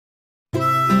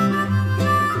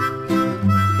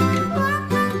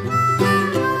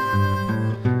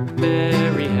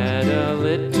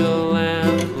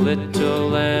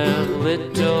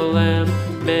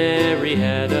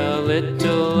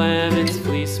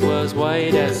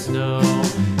white as snow.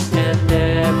 And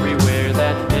everywhere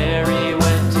that Mary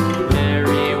went,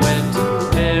 Mary went,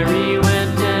 Mary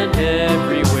went, and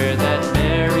everywhere that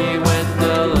Mary went,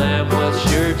 the lamb was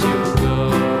sure to go.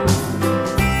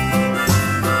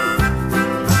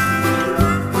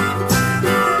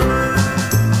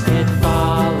 It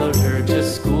followed her to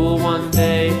school one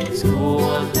day, school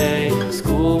one day,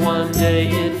 school one day.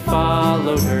 It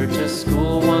followed her to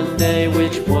school one day,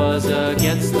 which was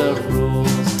against the rules.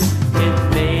 It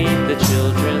made the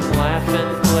children laugh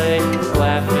and play,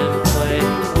 laugh and play,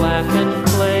 laugh and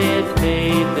play. It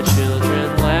made the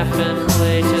children laugh and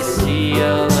play to see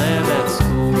a lamb at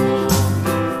school.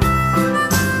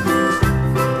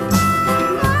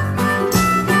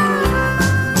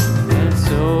 And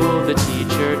so the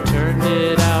teacher turned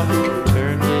it out,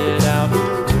 turned it out,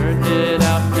 turned it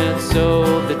out. And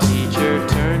so the teacher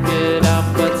turned it out,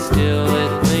 but still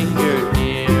it lingered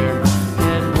near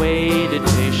and waited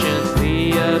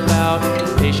patiently about,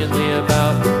 patiently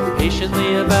about,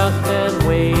 patiently about, and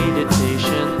waited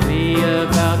patiently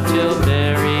about till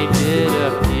Mary did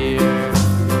appear.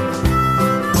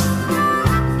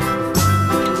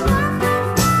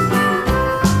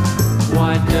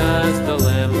 Why does the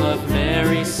lamb love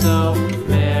Mary so,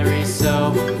 Mary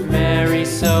so, Mary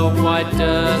so? Why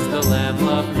does the lamb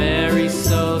love Mary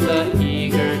so? The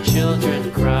eager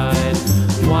children cried.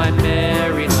 Why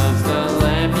Mary loves the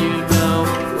lamb, you know,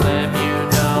 lamb, you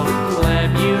know,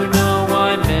 lamb, you know.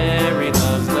 Why Mary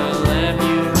loves the lamb,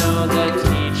 you know, the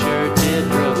teacher did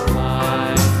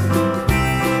reply.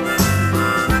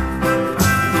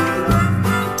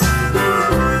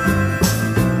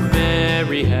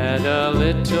 Mary had a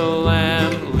little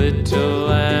lamb, little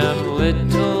lamb,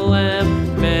 little lamb.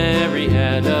 Mary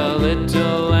had a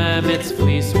little lamb, its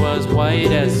fleece was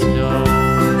white as snow.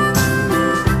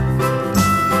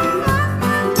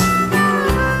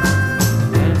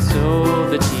 And so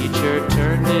the teacher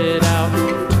turned it out,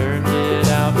 turned it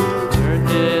out, turned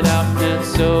it out. And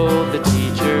so the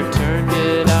teacher turned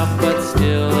it out, but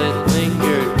still it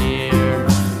lingered near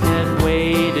and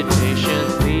waited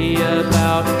patiently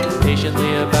about,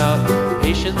 patiently about,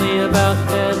 patiently about,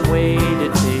 and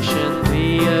waited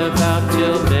patiently about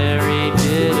till Mary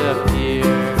did appear.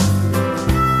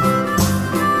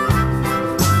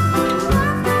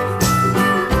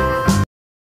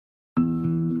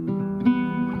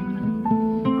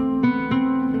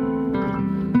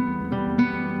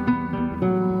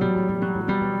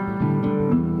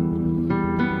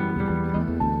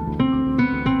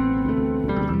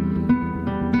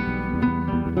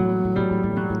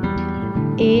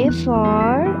 A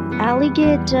for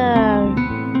alligator.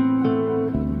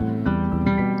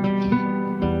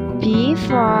 B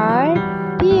for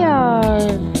bear.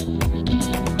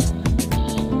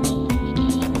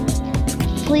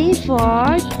 C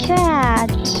for cat.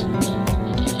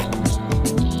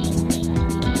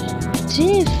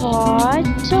 D for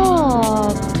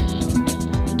dog.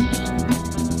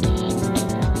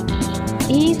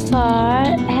 E for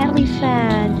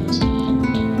elephant.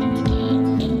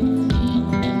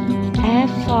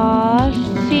 F for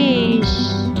fish.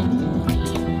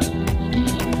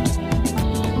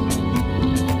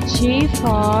 G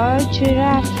for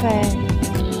giraffe.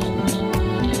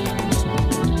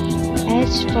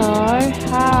 H for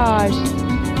horse.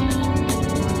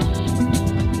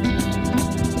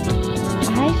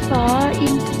 I for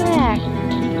insect.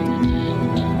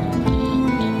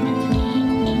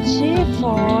 J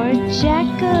for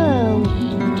jackal.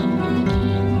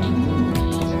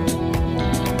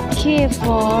 K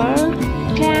for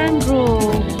kangaroo.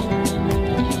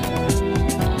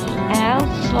 L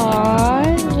for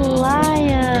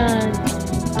lion.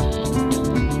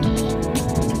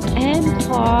 M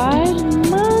for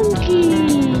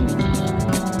monkey.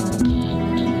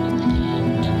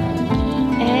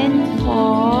 N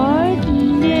for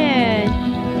net.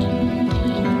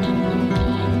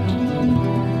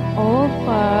 O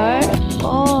for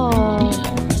owl.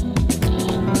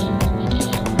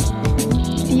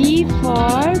 P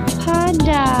for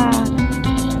panda.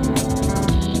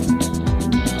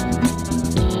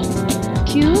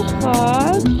 Q for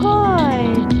koi.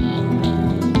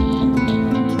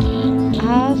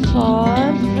 R for